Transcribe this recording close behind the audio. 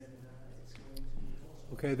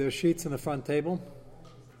Okay, there's sheets in the front table.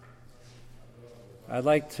 I'd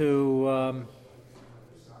like to...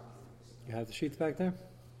 you have the sheets back there?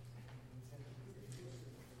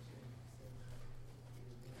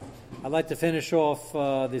 I'd like to finish off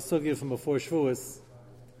the sugya from before Shavuos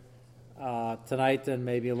tonight and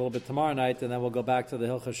maybe a little bit tomorrow night, and then we'll go back to the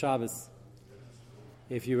Hilchos Shabbos.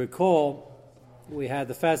 If you recall, we had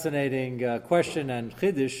the fascinating question and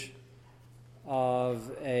chiddush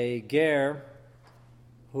of a ger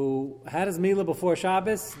who had his milah before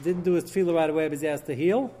Shabbos, didn't do his tefillah right away because he has to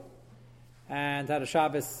heal, and had a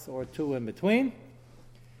Shabbos or two in between.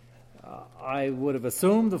 I would have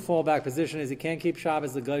assumed the fallback position is he can't keep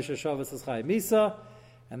Shabbos, the Geisha Shabbos is Chai Misa,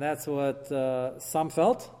 and that's what some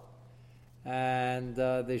felt. And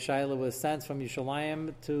the Shaila was sent from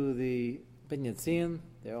Yishalayim to the Binyan Tzion,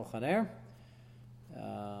 the Elchaner,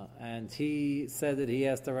 and he said that he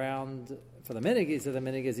asked around for the minig. He said the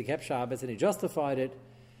minig is he kept Shabbos, and he justified it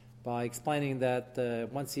by explaining that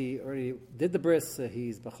once he already did the bris,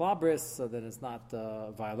 he's b'chla bris, so that it's not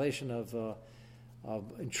a violation of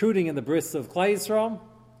intruding in the bris of Klai Yisrael.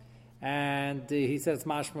 And he said it's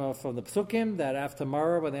mashma from the Psukim that after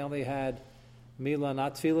Mara, when they only had Milah,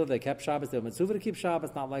 not Tefillah, they kept Shabbos, they were mitzvah to keep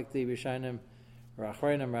Shabbos, not like the Rishonim or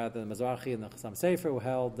Achronim, rather the Mizrahi and the Chassam Sefer, who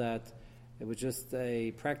held that it was just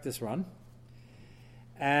a practice run.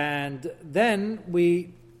 And then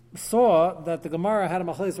we saw that the Gemara had a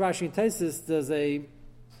Machlokes Rashi and Taisus. Does a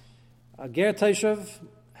ger Teishav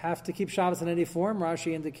have to keep Shabbos in any form?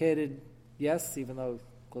 Rashi indicated yes, even though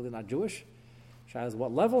clearly not Jewish. Shabbos,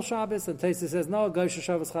 what level Shabbos? And Taisus says no. Geisha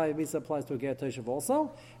Shabbos Chai Misa applies to a ger Teishav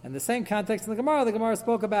also. And the same context in the Gemara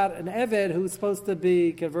spoke about an Eved who's supposed to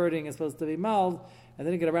be converting and supposed to be mald and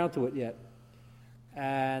didn't get around to it yet.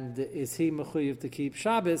 And is he mechuyev to keep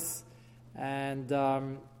Shabbos? And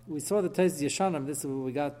we saw the Taisus Yeshanim. This is where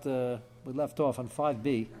we got. We left off on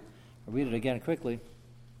 5b. I'll read it again quickly.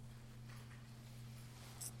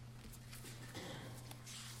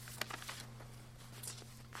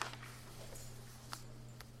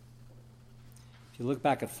 If you look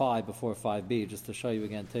back at 5 before 5b, just to show you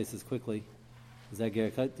again, Taisus quickly. Is that Ger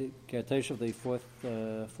Teishav, the fourth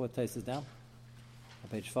Taisus down? On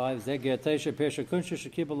page 5. Zeg Ger Teishav, Pirsha Kunsha,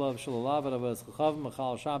 Shekibalav, Shalalav, Avaz Chachavim,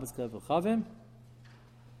 Machal Shabbos, Kev Chachavim.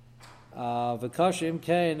 V'kashim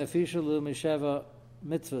kein afishalu misheva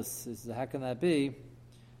mitzvahs. How can that be?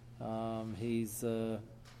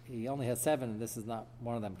 He only has 7, and this is not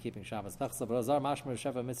one of them keeping Shabbos. Nachsa b'razar mashmer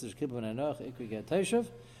sheva mitzvahs kibbutz enoch ikri get teishav.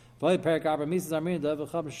 V'ay perik arba misas armin dov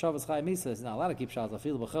v'chav Shabbos chai misas. He's not allowed to keep Shabbos.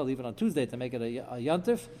 Afil b'chol even on Tuesday to make it a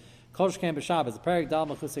yontif. Kol shkein b'Shabbos. Perik dal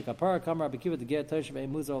mechusik apara kamar b'kiva to get teishav a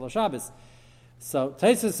muzar ol Shabbos. So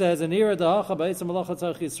Taisus says in Ira da'acha ba'etzem malacha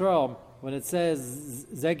tzarich Yisrael, when it says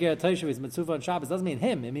Zeger Teishav is mitzvah on Shabbos, doesn't mean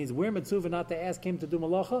him. It means we're mitzvah not to ask him to do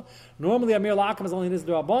malacha. Normally Amir L'Akam is only in this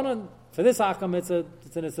D'Rabbanan. For this Akam, it's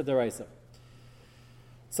an Issa D'Oraisa.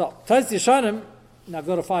 So Taisus Yeshanim. Now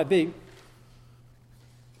go to 5b.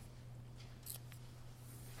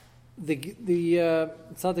 The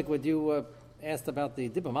tzaddik, what you asked about the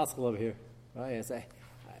Dibba Maskal over here, right?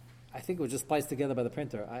 I think it was just spliced together by the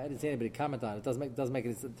printer. I didn't see anybody comment on it. It does make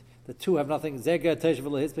it. The two have nothing. Zega Teishav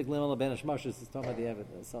Lehispik Limel Benish Moshes is talking about the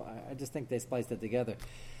evidence. So I just think they spliced it together.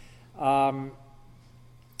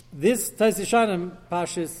 This Taisus Yeshanim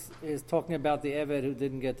Pashis is talking about the Eved who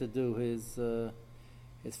didn't get to do his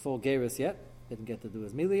full Geirus yet. Didn't get to do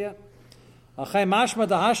his Milah yet. Chay Mashma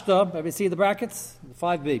Dahashta. Maybe see the brackets.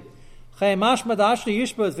 5b. Chay Mashma Dahashta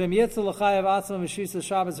Yishbuz Vim Yetzel L'Chayav Atzma Mishisa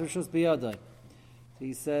Shabbos Rishus Biyadai.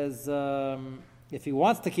 He says, if he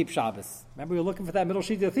wants to keep Shabbos, remember we were looking for that middle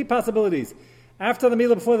sheet. There are 3 possibilities. After the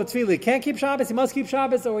Milah, before the Tefillah, he can't keep Shabbos, he must keep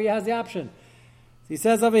Shabbos, or he has the option. He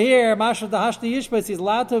says over here, Masha Dahashti Yishbas, he's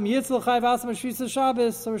allowed to Yitzl Chayv Asma Shvisa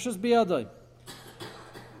Shabbos, or Rishus Biyadoi.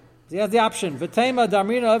 He has the option. V'tema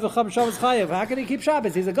Damrina Evacham Shabbos Chayav. How can he keep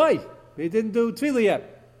Shabbos? He's a guy. He didn't do Tefillah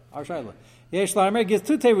yet. Our Shaila. Yesh Lamer gives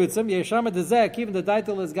 2 terutzim. Yeshama Dezek, even the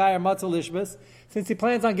title is Gai or Matzah Lishbas. Since he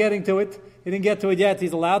plans on getting to it, he didn't get to it yet,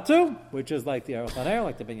 he's allowed to, which is like the Aruch HaNer,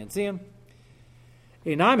 like the Binyan Tzion.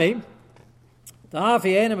 Inami, the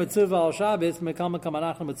Hafi Eina Mitzvah al Shabbos, Mekama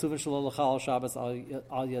Kamanachna Mitzvah Shalol L'chal Shabbos al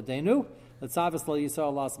Yadenu, L'tzavis Lo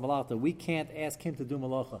Yisrael Las Malachta. We can't ask him to do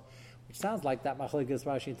Malacha. Which sounds like that Machlokes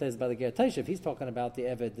Rashi and Taisus by the Ger Teishav. He's talking about the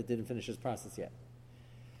Eved that didn't finish his process yet.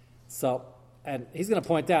 So, and he's going to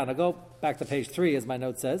point out, I'll go back to page 3 as my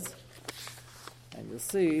note says, and you'll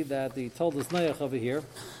see that the Toldos Noach over here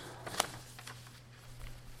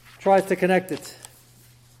tries to connect it.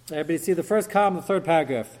 Everybody see the first column, the third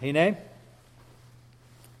paragraph. Hine?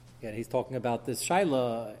 Again, he's talking about this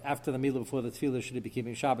Shaila after the Milah, before the Tefillah, should he be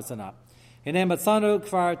keeping Shabbos or not. Hinei Matzanu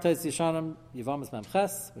Kfar Tes Yishanim Yivamis Mem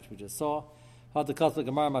Ches, which we just saw. Had the Kosel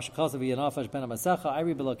Gemara Mashakasav Yanafash Ben Amasecha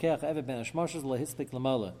Iri Belokeach Evid Ben Ashmoshes Lehispik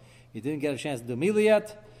Lamola. He didn't get a chance to do Milah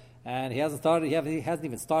yet, and he hasn't started. He hasn't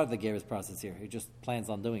even started the Geras process here. He just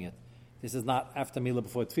plans on doing it. This is not after Milah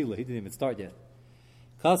before Tefillah. He didn't even start yet.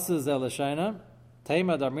 Kasuz Elashayna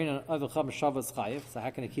Teima Darmina Avacham Shabbos Chayiv. So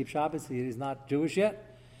how can he keep Shabbos? He's not Jewish yet.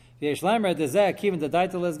 He has das to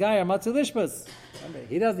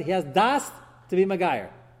be Magayer,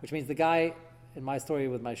 which means the guy in my story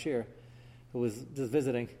with my shir, who was just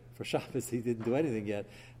visiting for Shabbos, he didn't do anything yet,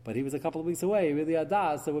 but he was a couple of weeks away. He really had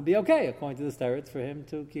das, so it would be okay, according to the teretz, for him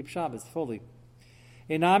to keep Shabbos fully.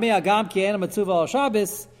 Inami agam ki ena matzuva al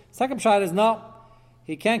Shabbos. Second shot is no,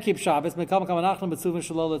 he can't keep Shabbos. We can't ask him to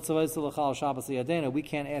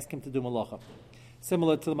do malacha.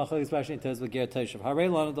 Similar to the Machlokes Rashi and Tez with Ger Teshav. Harei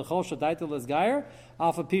lanu dechol shadaita lesgayer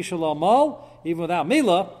alpha pisha lo mol, even without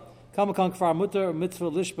Milah, kamakon kfar muter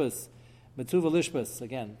mitzvah lishbas, mitzvah lishbas.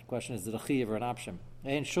 Again, the question is, is it a chiyav or an option?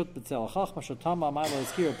 Ein shut b'tzel chachma shotama ma'ilo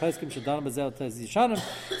eskir peskim shadana b'zel Tez Yishanim.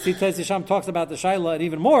 See, Tez Yishanim talks about the Shaila and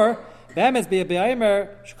even more. Be'emes b'yayimer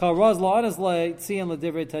shkal raz la'anas le tzion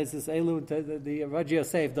l'divrei Tezis elu. The Raji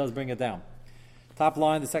Yosef does bring it down. Top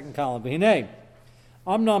line, the second column. V'hinei.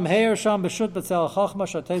 Amnam heir sham b'shut b'tzel chachma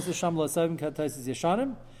shateisus sham l'sevim k'teisus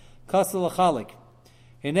yeshanim kasel l'chalik.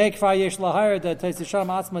 Hinei kfar yesh l'hayr that teisus sham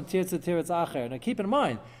atzma tirtz tiritz acher. Now keep in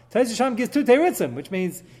mind, teisus sham gives two teirutzim, which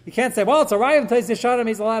means you can't say, well, it's a rayim teisus yeshanim,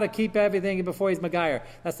 he's allowed to keep everything before he's magayer.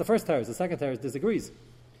 That's the first teretz. The second teretz disagrees.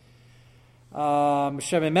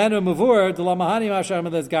 Shemimenu muvur de la mahani ma'asher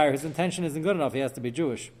meles gayer. His intention isn't good enough. He has to be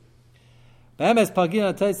Jewish. Be'emes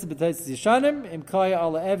pagina teisus b'teisus yeshanim im kaya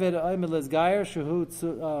al eved oimeles gayer shehu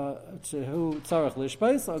tzarech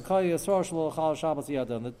lishbais or kaya yisrael shelo chal shabbos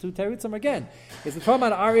yadon. The two terutzim again. Is the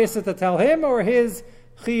Torah Arius to tell him or his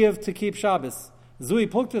chiyav to keep Shabbos? Zui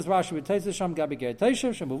pluktus Rashi b'teisus sham gabi ger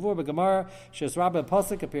teishav shemuvur b'gemara shes rabbi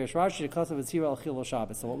pasuk appears Rashi kasav etzira al chilo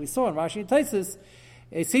Shabbos. So what we saw in Rashi and Teisus,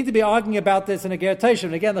 they seem to be arguing about this in a ger teishav.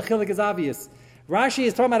 And again, the chilik is obvious. Rashi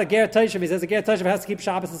is talking about a ger teishav. He says a ger teishav has to keep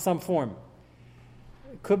Shabbos in some form.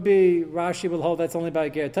 Could be Rashi will hold that's only by a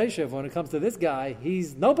ger teishav. When it comes to this guy,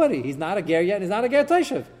 he's nobody. He's not a ger yet, and he's not a ger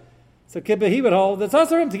teishav. So could be he would hold that's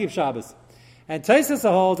also him to keep Shabbos. And Teisus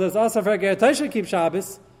holds it's also for a ger teishav to keep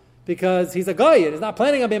Shabbos because he's a guy and he's not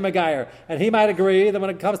planning on being a Magayer. And he might agree that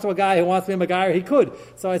when it comes to a guy who wants to be a Magayer, he could.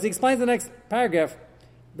 So as he explains in the next paragraph,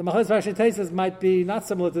 the Machlokes Rashi and Teisus might be not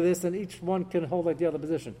similar to this, and each one can hold like the other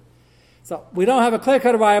position. So we don't have a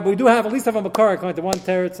clear-cut raya, but we do have at least have a makar according to one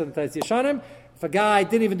teretz and Teisus Yeshanim. If a guy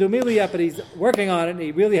didn't even do Milah yet, but he's working on it, and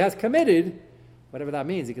he really has committed, whatever that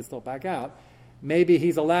means, he can still back out. Maybe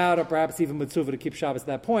he's allowed, or perhaps even Mitzvah, to keep Shabbos at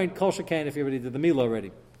that point. Kol Shekan if he already did the Milah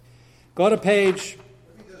already. Go to page.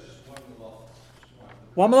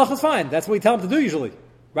 One malach is fine. That's what we tell him to do usually.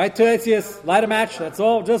 Right? Two etzias, light a match. That's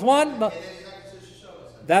all. Just one.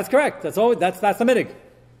 That's correct. That's all. That's the midig.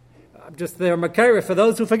 Just they're makari for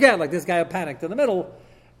those who forget, like this guy who panicked in the middle.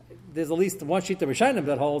 There's at least one sheet of Rishonim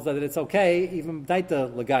that holds that it's okay, even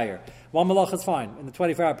daita legayer. One malach is fine in the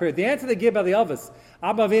 24-hour period. The answer they give by the Avos,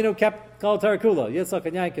 Abba Avinu kept Kol Terakula, Yitzchak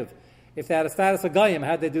and Yaakov. If they had a status of Goyim,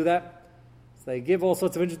 how'd they do that? So they give all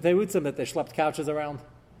sorts of terutzim that they schlepped couches around.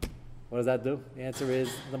 What does that do? The answer is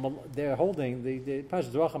they're holding, the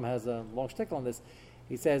Parashat Drachim has a long shtickle on this.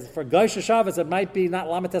 He says, for Goysha Shabbos, it might be not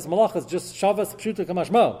Lamites Malachas, just Shabbos Pshuta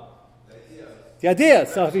Kamashmo. The idea.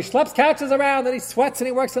 So if he schleps couches around and he sweats and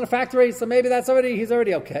he works in a factory, so maybe he's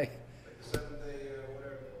already okay.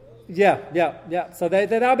 Yeah. So they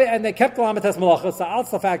now be, and they kept the Lamites Malachas. So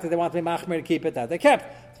also the fact that they want to be machmir to keep it, that they kept.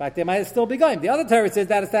 In fact, they might still be going. The other teretz is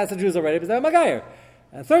that it's the Jews already, because they're Magayer.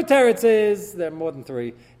 And the third teretz is, there are more than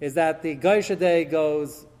three, is that the Goysha day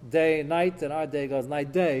goes day night and our day goes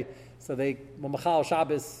night day. So they Machal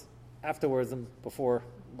Shabbos afterwards and before.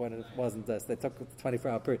 When it wasn't this, they took the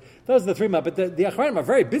 24-hour period. Those are the three months, but the Achronim are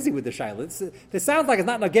very busy with the Shaila. This sounds like it's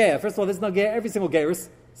not Nagea. First of all, there's Nagea, every single Geirus.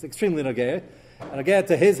 It's extremely Nagea. Nagea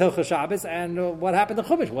to his Hilchah Shabbos, and what happened to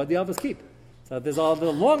Chumash, what did the others keep? So there's all the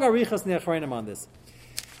long Arichas in the Achronim on this.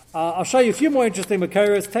 I'll show you a few more interesting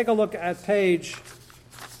Makaris. Take a look at page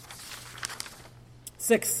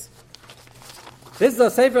 6. This is a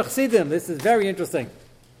Sefer Chassidim. This is very interesting.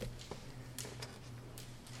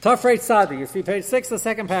 Tafrei Tzadi, you see page 6, the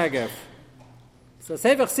second paragraph. So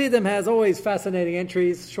Sefer Chassidim has always fascinating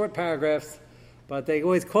entries, short paragraphs, but they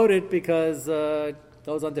always quote it because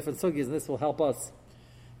those on different sugis, and this will help us.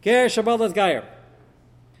 Ger Shabbat Lesgayer.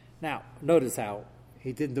 Now, notice how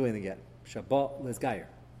he didn't do anything yet. Shabbat Lesgayer.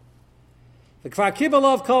 The kvar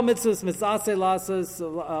kibalov kol mitzvahs mitzaseh lasas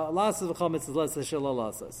lasas v'chol mitzvahs lasas shalol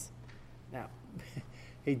lasas. Now,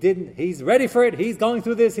 he's ready for it. He's going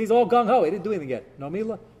through this. He's all gung ho. He didn't do anything yet. No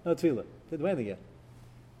mila, no tefillah. Didn't do anything yet.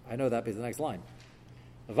 I know that because the next line.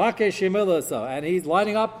 And he's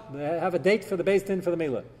lining up, have a date for the Beis Din for the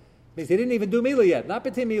mila. Means he didn't even do mila yet. Not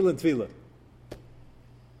between mila and tefillah.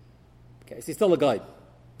 Okay, so he's still a guy.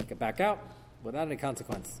 He can back out without any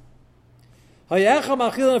consequence. And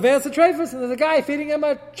there's a guy feeding him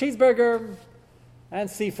a cheeseburger and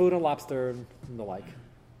seafood and lobster and the like.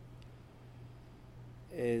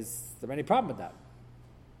 Is there any problem with that?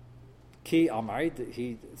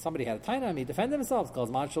 Somebody had a time on him, he defended himself. He's a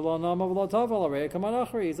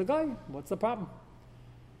guy. What's the problem?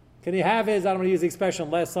 Can he have his, I don't want to use the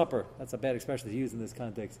expression Last Supper. That's a bad expression to use in this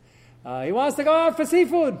context. He wants to go out for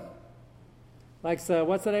seafood. Like,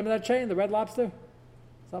 what's the name of that chain? The Red Lobster?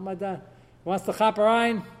 Something like that. He wants to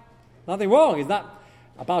chaperine. Nothing wrong. He's not.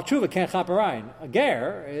 A Baal Tshuva can't chaperine. A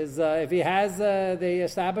ger is, if he has, they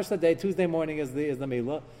establish the day, Tuesday morning is the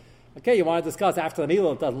milah. Okay, you want to discuss after the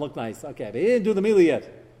milah, it doesn't look nice. Okay, but he didn't do the milah yet.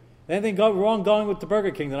 Anything wrong going with the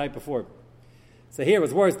Burger King the night before? So here it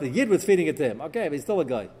was worse. The Yid was feeding it to him. Okay, but he's still a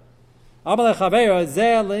guy. He says,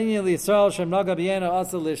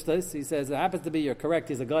 it happens to be you're correct.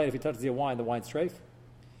 He's a guy if he touches your wine, the wine's treif.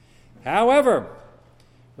 However,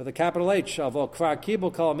 with a capital H,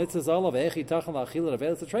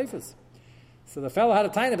 so the fellow had a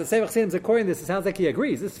time, but Sevach Sinim according to this, it sounds like he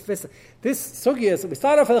agrees. This sugya, we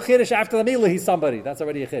start off with the Chiddush after the Milah, he's somebody. That's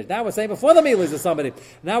already a Chiddush. Now we're saying before the Milah, he's a somebody.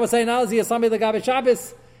 Now we're saying now is he a somebody the Gabi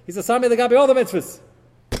Shabbos, he's a somebody the Gabi all the mitzvahs.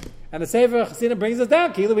 And the Sevach Sinim brings us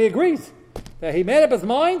down, Kila, he agrees. That he made up his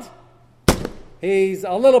mind, he's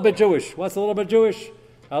a little bit Jewish. What's a little bit Jewish?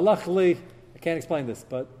 Luckily, I can't explain this,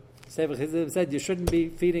 but Sevach Sinim said you shouldn't be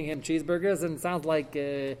feeding him cheeseburgers, and it sounds like...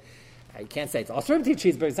 I can't say it's also to eat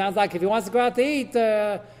cheeseburger. It sounds like if he wants to go out to eat,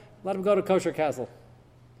 let him go to Kosher Castle.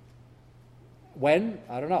 When?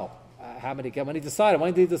 I don't know. When he decided.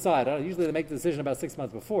 When did he decide? Usually they make the decision about 6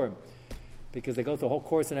 months before, because they go through a whole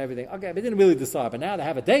course and everything. Okay, but they didn't really decide. But now they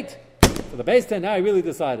have a date for the Beis Din. Now he really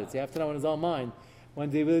decided. So you have to know in his own mind when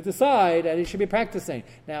did he really decide, and he should be practicing.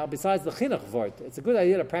 Now, besides the chinuch vort, it's a good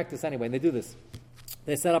idea to practice anyway, and they do this.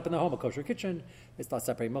 They set up in their home a kosher kitchen. They start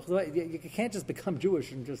separating mochel. You can't just become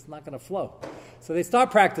Jewish and just not going to flow. So they start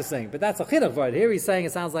practicing. But that's a chinuch vort. Here he's saying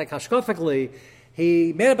it sounds like hashkofically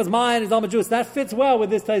he made up his mind. He's all Jewish. That fits well with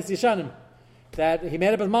this Tais Yishanim. That he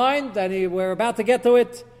made up his mind. That we're about to get to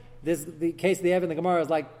it. The case of the Evan, the Gemara is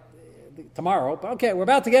like tomorrow. But okay, we're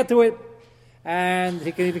about to get to it, and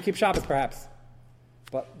he can even keep Shabbos perhaps.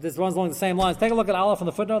 But this runs along the same lines. Take a look at Aleph on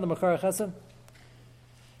the footnote, the Mekar Chesed.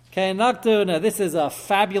 Okay, Naktu, now this is a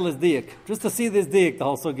fabulous diak. Just to see this diak, the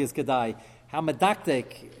whole sugi is kedai. How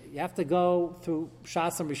medaktik, you have to go through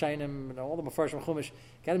Shas and Rishayim and all the Mefarshim Chumash.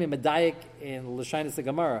 Got to be medayik in L'shainis the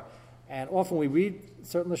Gemara. And often we read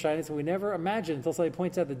certain L'shainis and we never imagine until somebody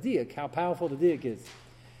points out the diak, how powerful the diak is.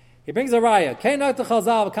 He brings a raya. Kei Naktu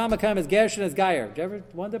Chazal, Kamakam is Gershon is Gayer. Did you ever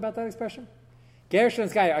wonder about that expression? Gershon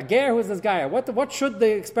is Gayer. A Ger who is this Gayer. What should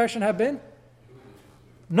the expression have been?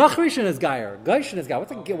 Nachrishon is Gayer. Geishon is Gayer.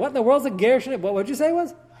 What in the world is a Gershon? What did you say it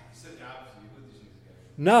was?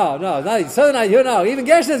 No, even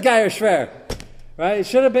Gershon is Gayer Shver. Right? It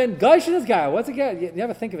should have been Geishon is Gayer. What's a Gayer? You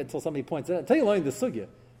never think of it until somebody points it out. Until you learn the sugya.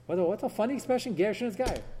 What's a funny expression? Gershon is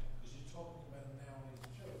Gayer.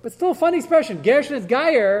 But still a funny expression. Gershon is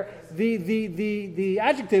Gayer. The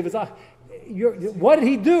adjective is what did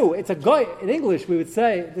he do? It's a guy. In English, we would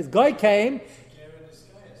say this guy came.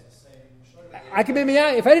 I can be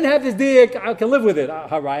if I didn't have this diak, I can live with it.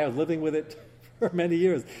 I was living with it for many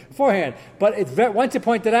years beforehand. But it's once you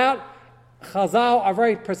point it out, Chazal are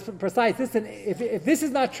very precise. If this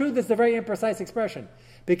is not true, this is a very imprecise expression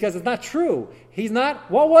because it's not true. He's not.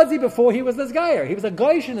 What was he before he was this Gayer? He was a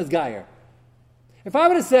Goyish this Gayer. If I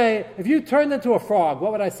were to say, if you turned into a frog,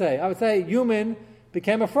 what would I say? I would say human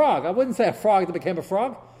became a frog. I wouldn't say a frog that became a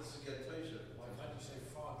frog.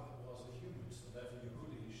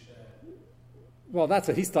 Well, that's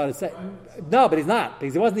what he started saying. No, but he's not,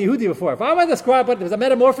 because he wasn't Yehudi before. If I were to describe what, there's a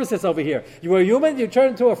metamorphosis over here. You were a human, you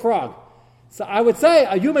turned into a frog. So I would say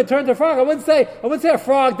a human turned to a frog. I wouldn't say a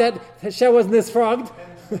frog that Hashem wasn't this frogged.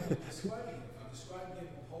 Describing him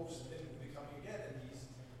post him becoming again,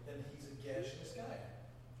 then he's a Gershonist guy.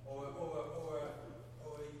 Or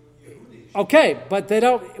Yehudi. Okay, but they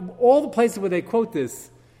don't, all the places where they quote this,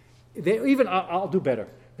 they even, I'll do better.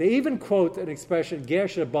 They even quote an expression, Ger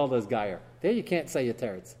Shabbalah's Gayer. There you can't say your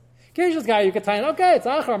teretz. Ger Shabbalah's Gayer, you can tell, okay, it's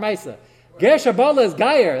Achar Meisa. Ger Shabbalah's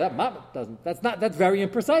Gayer, that's very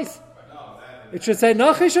imprecise. It should say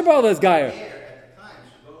Nachi Shabbalah's Gayer.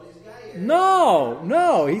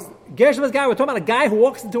 No. He's Gershom is guy. We're talking about a guy who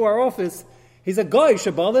walks into our office. He's a goy,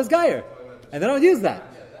 Shabal is Geyer. And they don't use that.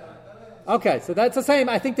 Okay, so that's the same.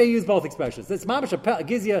 I think they use both expressions. This mamash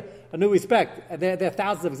gives you a new respect. And there are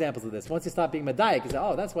thousands of examples of this. Once you start being medayik, you say,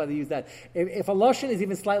 oh, that's why they use that. If a lashon is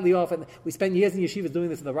even slightly off, and we spent years in yeshivas doing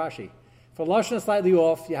this in the Rashi. If a lashon is slightly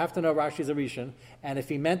off, you have to know Rashi's a rishon. And if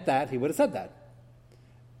he meant that, he would have said that.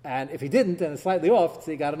 And if he didn't, and it's slightly off,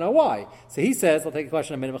 so you got to know why. So he says, I'll take a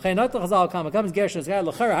question in a minute.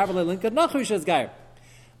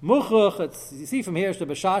 You see from here,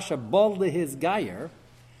 his gayer.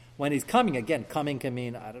 When he's coming, again, coming can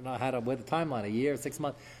mean, I don't know where the timeline, a year, 6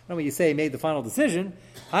 months. I don't know when you say he made the final decision.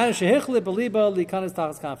 The only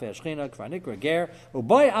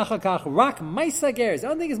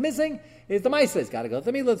thing he's missing is the maisa. He's got to go to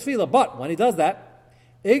the milah tefillah. But when he does that,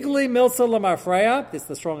 Igli milsa lamarfreya. This is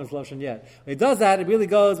the strongest lotion yet. When he does that, it really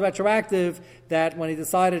goes retroactive. That when he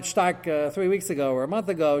decided stark 3 weeks ago or a month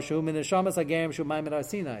ago, shu min neshamas hagerim shu ma'im ar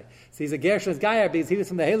Sinai. So he's a gershon gayer because he was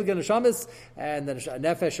from the Heilige Neshamas, and the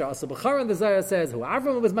nefesh also b'chara. The Zohar says who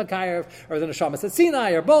Avram was makayev, or the neshamas at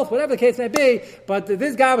Sinai, or both, whatever the case may be. But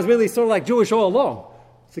this guy was really sort of like Jewish all along.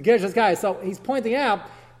 It's a gershon guy. So he's pointing out.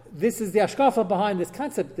 This is the ashkafa behind this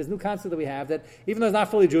concept, this new concept that we have, that even though it's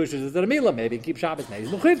not fully Jewish, it's a milah, maybe keep Shabbos, maybe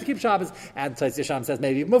he's mechuyev to keep Shabbos, and Tzais Yisham says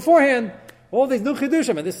maybe even beforehand, all these new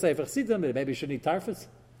chidushim, and this Sefer Chassidim, maybe you shouldn't eat tarfus.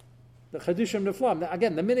 The chidushim neflam.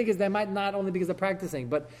 Again, the minig is they might not only because they're practicing,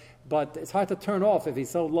 but it's hard to turn off if he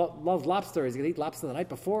so loves lobster, he's going to eat lobster the night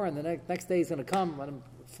before, and the next day he's going to come, let him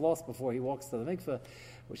floss before he walks to the mikveh,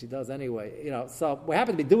 which he does anyway. So we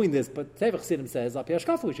happen to be doing this, but Sefer Chassidim says, up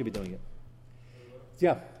Yashkafa, we should be doing it.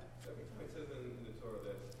 Yeah.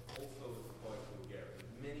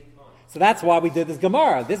 So that's why we did this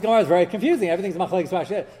Gemara. This Gemara is very confusing. Everything's machlekes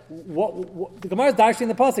Rashi. The Gemara is darshing in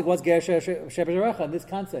the pasuk. What's ger sheberecha in this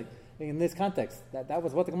context? In this context, that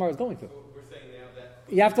was what the Gemara is going through. So we're saying now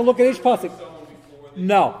that you have to look at each pasuk.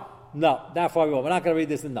 No, that far we won't. We're not going to read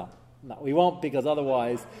this. No, we won't, because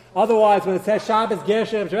otherwise, when it says Shabbos ger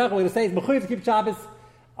sheberecha, we're going to say it's mechuyev to keep Shabbos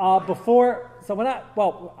before. So we're not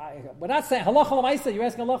saying halacha l'maisa. You're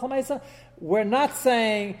asking halacha l'maisa. We're not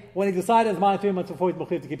saying when he decided his mind 3 months before he's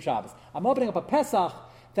mechuyev to keep Shabbos. I'm opening up a Pesach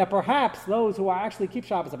that perhaps those who are actually keep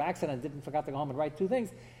Shabbos by accident forgot to go home and write 2 things.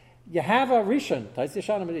 You have a rishon, Tais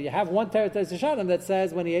Yeshanim. You have one Tais Yeshanim that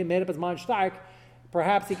says when he made up his mind stark,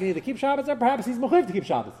 perhaps he can either keep Shabbos or perhaps he's mechuyev to keep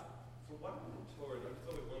Shabbos. So why does the Torah? I'm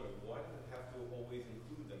totally wondering, why does it have to always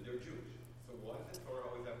include them? They're Jewish, so why does the Torah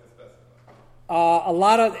always have to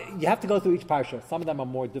specify? You have to go through each parsha. Some of them are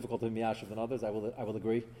more difficult to miyashiv than others. I will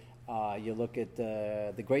agree. You look at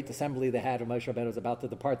the great assembly they had when Moshe Rabbeinu was about to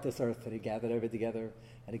depart this earth, and he gathered everybody together,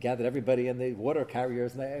 and he gathered everybody in the water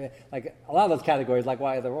carriers, and like a lot of those categories. Like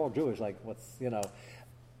why they're all Jewish? Like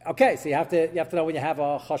Okay, so you have to know when you have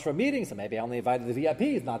a chashra meeting. So maybe I only invited the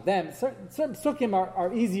VIPs, not them. Certain sukkim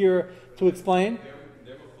are easier to explain.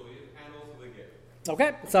 They're mechuyev and also they get.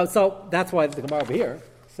 Okay, so that's why the Gemara over here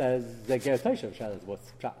says they get Toshav Shabbos.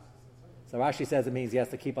 What's pshat? So Rashi says it means he has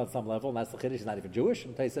to keep on some level, and that's the Chiddush. He's not even Jewish.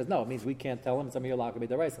 And he says no, it means we can't tell him some of your law can be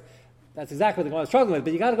the race. That's exactly what the Gemara is struggling with.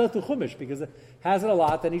 But you got to go through Chumash because it has it a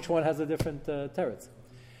lot, and each one has a different teretz.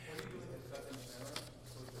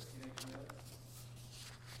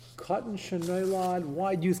 Cotton shenoilad.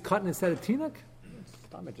 Why use cotton instead of tinuk?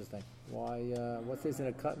 That's interesting. Why? What's this in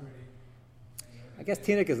a cotton? I guess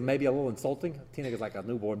tinuk is maybe a little insulting. Tinuk is like a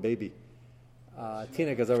newborn baby.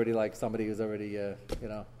 Tinuk is already like somebody who's already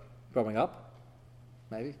growing up,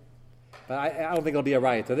 maybe. But I don't think it'll be a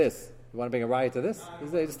riot to this. You want to bring a riot to this?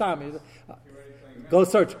 Go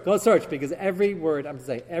search, because every word, I'm to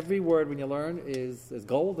say, every word when you learn is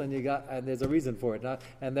gold, and there's a reason for it.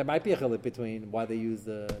 And there might be a chiluk between why they use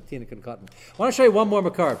the tinuk and cotton. I want to show you one more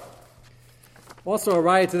makar. Also a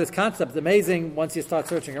riot to this concept. It's amazing once you start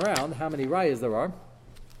searching around how many riots there are.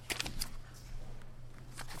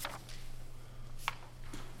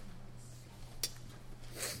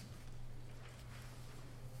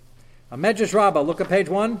 A Medrash Rabbah, look at page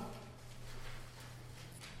 1.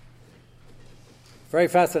 Very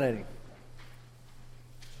fascinating.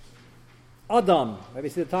 Adam, maybe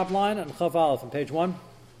see the top line and Chav Aleph on page 1.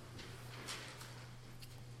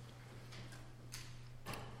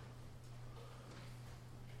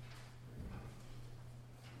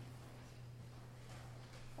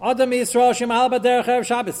 Adam Yisrael Shemal B'derech Erev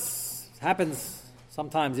Shabbos. Happens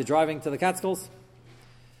sometimes. You're driving to the Catskills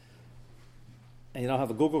and you don't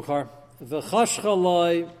have a Google car.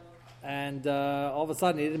 V'chashchaloi, and all of a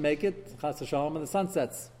sudden he didn't make it. Chas v'shalom, and the sun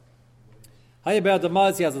sets. Hayaber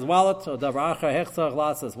Damaz, he has his wallet.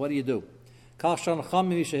 What do you do? If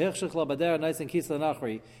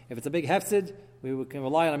it's a big hefsid, we can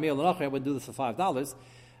rely on a meal l'nachri. I wouldn't do this for $5,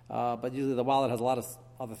 but usually the wallet has a lot of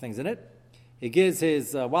other things in it. He gives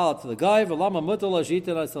his wallet to the guy. What's the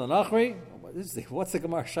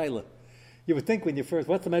Gemara Shaila? You would think when you first,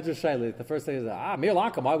 what's the Medrash Shaila? The first thing is, meal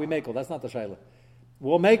lakum, why we make it? That's not the Shaila.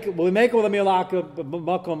 Will we make it with a meal lakum,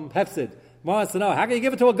 makom hefsid? Gemara wants to know, how can you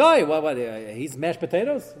give it to a guy? What he's mashed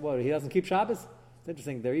potatoes? What, he doesn't keep Shabbos? It's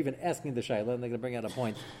interesting, they're even asking the Shaila, and they're going to bring out a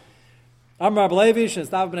point. Amar B'Levish and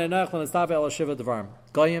Stav B'nei Nachman and Stav El Shiva Devarim.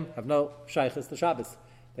 Goyim have no shaychus to Shabbos.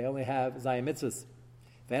 They only have Zayim Mitzvahs.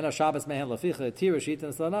 Ve'ena Shabbos mehen laficha tirashit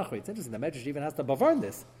and Salanachri. It's interesting, the Medrash even has to bavarn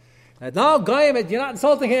this. No, Goyim, you're not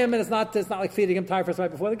insulting him, and it's not like feeding him typhus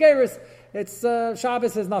right before the Geirus. It's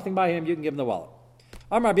Shabbos is nothing by him, you can give him the wallet.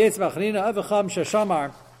 Amar B'Yitzvah Chanina Avacham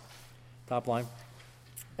Sheshamar. Top line.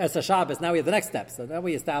 As a Shabbos, now we have the next step. So now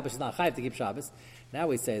we establish it's not chayv to keep Shabbos. Now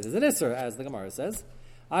we say there's an isser, as the Gemara says.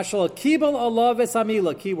 Ashal kibel alav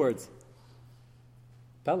esamila, keywords.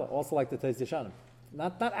 Pella, also like the Teis Yeshanim.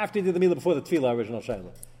 Not after he did the Mila before the Tefillah, original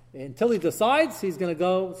Shaila. Until he decides, he's going to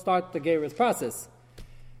go start the Geirus process.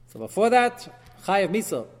 So before that, chayav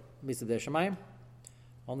misa, misa b'dei Shemayim.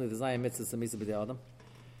 Only the Zayim mitzvahs and misa b'dei Adam.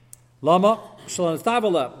 Lama, shalom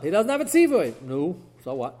stavela. He doesn't have a tzivoy. No,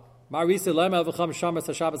 so what? Why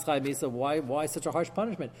such a harsh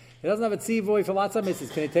punishment? He doesn't have a tzivoy for lots of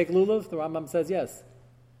mitzvahs. Can he take lulav? The Rambam says yes.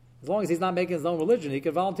 As long as he's not making his own religion, he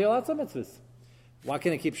can volunteer lots of mitzvahs. Why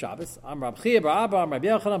can't he keep Shabbos? He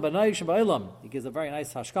gives a very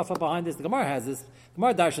nice hashkafa behind this. The Gemara has this. The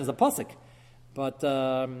Gemara darshan is a pasuk, but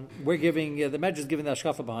we're giving the Medrash is giving the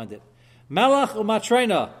hashkafa behind it. Melach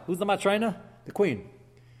u'matrena. Who's the matrena? The queen,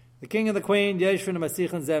 the king and the queen. Yeshvin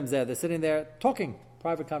u'masichin zem zeh. They're sitting there talking.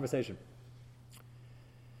 Private conversation.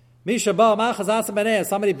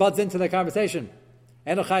 Somebody butts into the conversation.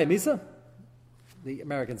 Enochai Misa? The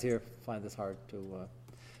Americans here find this hard to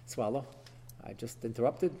swallow. I just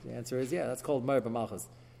interrupted. The answer is yeah, that's called Mer b'malchus.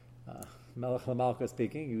 Melech l'malchus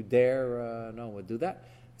speaking. You dare no one would do that.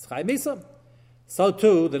 It's Chai Misa. So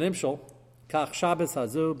too, the Nimshal. Kach Shabbos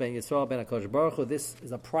Hazu ben Yisrael ben HaKodesh Baruch Hu. This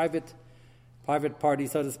is a private party,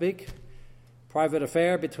 so to speak. Private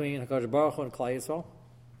affair between HaKadosh Baruch Hu and Klal Yisrael.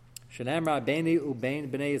 Shenamra beini ubein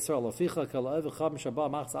b'nei Yisrael loficha kol avcham shabbat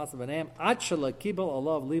machs asa b'neim ad shalakibel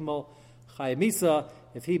alav limo chayav misa.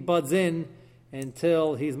 If he buds in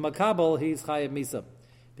until he's makabel, he's chayav misa,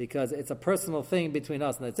 because it's a personal thing between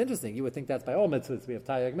us. And it's interesting. You would think that's by all mitzvahs. We have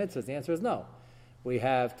taryag mitzvahs. The answer is no. We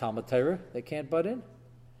have Talmud Torah. They can't butt in.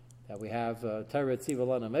 That we have Torah Tziva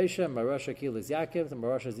Lana Mesha, Marasha Kilis Yaakov, and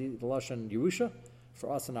Marasha Lashon Yerusha.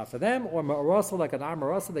 For us and not for them, or Marasa, like an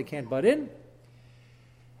Marasa, they can't butt in.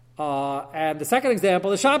 And the second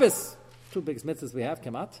example is Shabbos. Two biggest mitzvahs we have,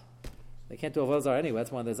 Kemat. They can't do a Vazar anyway,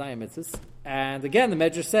 that's one of the Zayim mitzvahs. And again, the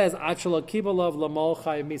Medrash says, Achalo Kibalov Lamol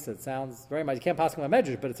Chayim Misa. It sounds very much, you can't pass on a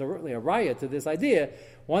Medrash, but it's really a riot to this idea.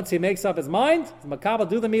 Once he makes up his mind, Makabal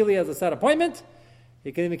do the Mila as a set appointment,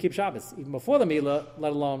 he can even keep Shabbos, even before the Mila,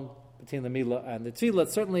 let alone between the Mila and the Tefillah.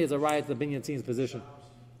 It certainly is a riot to the Binyan Tzim's position.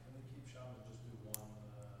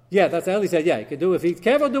 Yeah, that's how he said. Yeah, he could do, if he's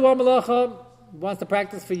careful to do one malacha, wants to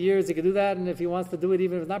practice for years, he could do that, and if he wants to do it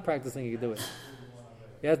even if he's not practicing, he could do it.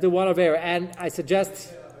 He has to do one of error, and I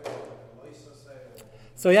suggest.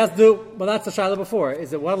 So he has to do. Well, that's the shaila before.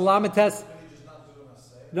 Is it one lamites?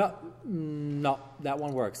 No, that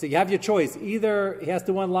one works. So you have your choice. Either he has to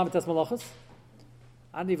do one lamites malachas.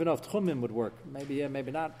 I don't even know if tchumim would work. Maybe yeah,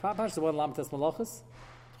 maybe not. Probably the one lamites malachas.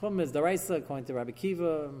 Tchum is the raisa according to Rabbi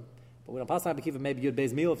Kiva. But we don't pass Rabbi Kiva, maybe Yud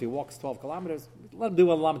Beis Meal if he walks 12 kilometers. Let him do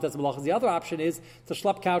one lamites malachas. The other option is to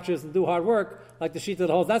schlep couches and do hard work, like the sheet that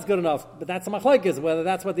holds. That's good enough. But that's a machlokes, whether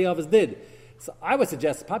that's what the others did. So I would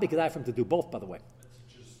suggest, probably because I have him to do both, by the way. To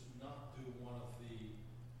just not do one of the...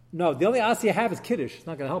 No, the only asa you have is Kiddush. It's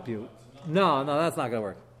not going to help you. No, that's not going to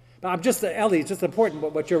work. But I'm just, Eli, it's just important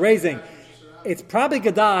what you're raising. It's probably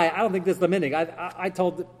Gadai. I don't think this is the minig. I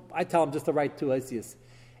tell him just to write two Asias.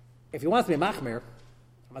 If he wants to be Machmir,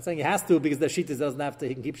 I'm not saying he has to because the Shittas doesn't have to,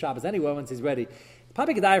 he can keep Shabbos anyway once he's ready. It's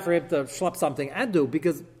probably Gadai for him to schlep something and do,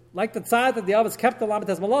 because like the tzad that the others kept the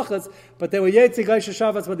Lamites Malachas, but they were Yetzi Gaisha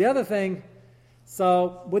Shabbos with the other thing.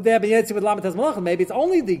 So would there be Yetzi with Lamites Malachas? Maybe it's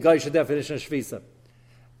only the Gaisha definition of Shvisa.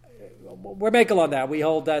 We're making on that. We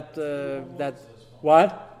hold that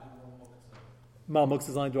what? Mal Muktzah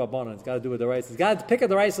is only do Rabbanan. It's got to do with the rice. It's got to pick at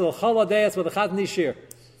the rice of the Chaladeus with the Chad Nishir.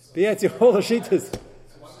 B'yetzi all the Shittas.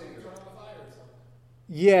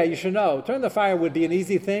 Yeah, you should know. Turn the fire would be an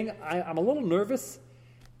easy thing. I'm a little nervous.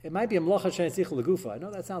 It might be a melacha she'etzich legufa. I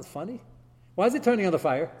know that sounds funny. Why is it turning on the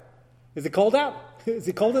fire? Is it cold out? Is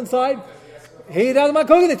it cold inside? He doesn't want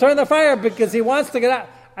cooking. They turn the fire because he wants to get out.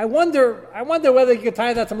 I wonder whether you could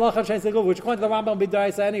tie that to Malacha Shein Segul, which according to the Rambam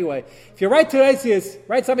B'Daisa anyway. If you write to Asius,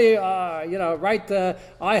 write somebody, write,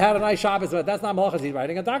 I had a nice Shabbos, but that's not Malacha. He's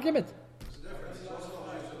writing a document.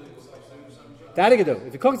 That he can do.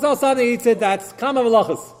 If he cooks all something, he eats it. That's common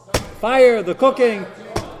Malachas. Fire, the cooking.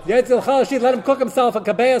 Let him cook himself a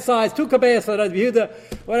kabeya size, 2 kabeyas for Rabbi Yehuda,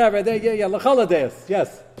 whatever. L'chala deis.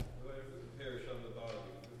 Yes.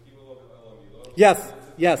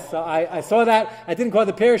 Yes. So I saw that. I didn't call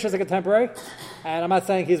the parish as a contemporary, and I'm not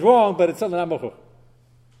saying he's wrong, but it's certainly not muchu.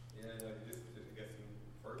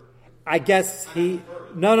 I guess he.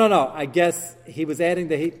 No. I guess he was adding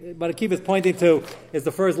what Akiva is pointing to is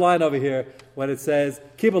the first line over here when it says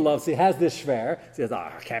Kibbutz. So he has this shver. He says,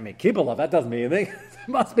 I can't mean Kibbutz. That doesn't mean anything. It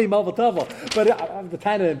must be Malva Tavol. But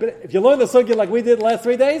if you learn the sugya like we did the last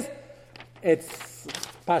 3 days, it's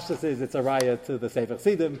Pashtus is it's a raya to the Sefer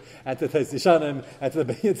Chassidim and to the Sishanim and to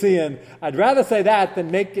the B'Yitzian. I'd rather say that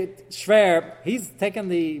than make it shver. He's taken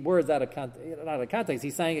the words out of context.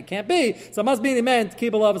 He's saying it can't be. So it must be he meant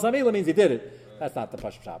Kibbutz Samila means he did it. That's not the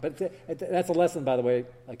Pashut Shah. But that's a lesson, by the way,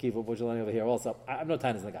 Akiva, which you're learning over here also. I'm no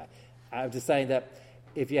time as the guy. I'm just saying that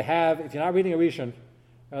if you're not reading a Rishon,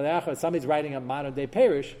 or somebody's writing a modern day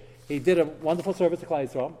parish, he did a wonderful service to Klal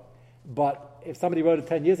Yisrael. But if somebody wrote it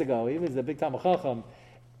 10 years ago, even as a big Talmid Chacham,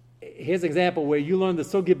 here's an example where you learn the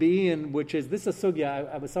Sugya Be'in, which is, this is a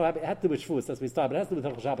Sugya, I was so happy, it had to do with Shvuos, that's where we started, but it has to do with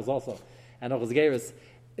Hilchos Shabbos also, and Hilchos Geirus.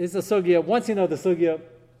 This is a Sugya, once you know the Sugya,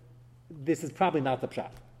 this is probably not the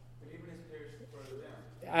Pshat.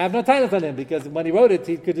 I have no time on him because when he wrote it,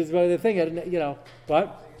 he could just write the thing.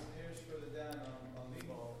 What?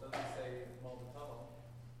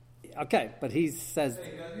 Okay, but he says,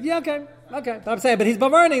 okay. But I'm saying, but he's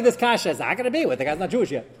learning this kasha. It's not going to be with the guy's not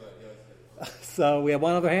Jewish yet. So we have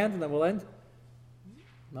one other hand, and then we'll end.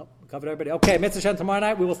 Nope, we covered everybody. Okay, Mitzvah Shem tomorrow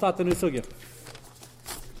night. We will start the new sugya.